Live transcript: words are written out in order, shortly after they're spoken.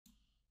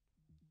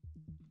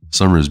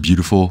Summer is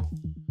beautiful,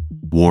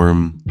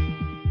 warm,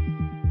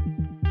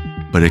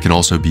 but it can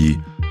also be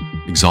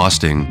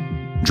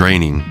exhausting,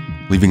 draining,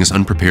 leaving us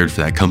unprepared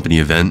for that company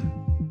event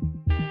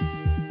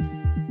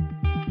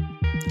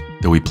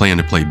that we plan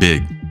to play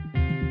big.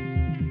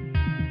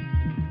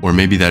 Or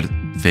maybe that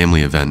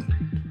family event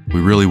we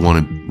really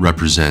want to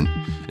represent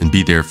and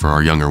be there for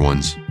our younger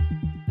ones.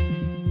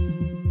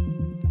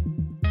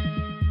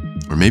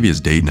 Or maybe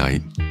it's date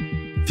night,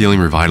 feeling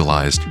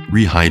revitalized,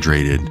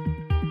 rehydrated,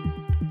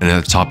 and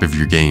at the top of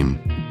your game,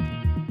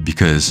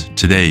 because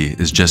today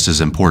is just as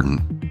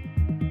important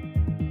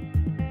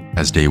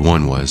as day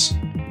one was.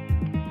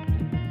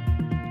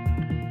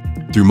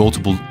 Through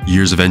multiple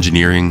years of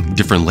engineering,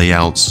 different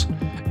layouts,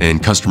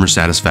 and customer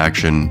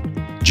satisfaction,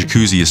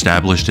 Jacuzzi,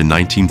 established in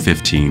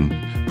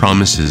 1915,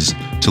 promises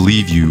to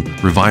leave you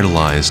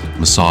revitalized,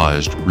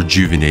 massaged,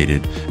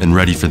 rejuvenated, and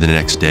ready for the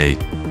next day.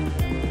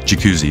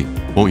 Jacuzzi,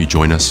 won't you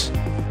join us?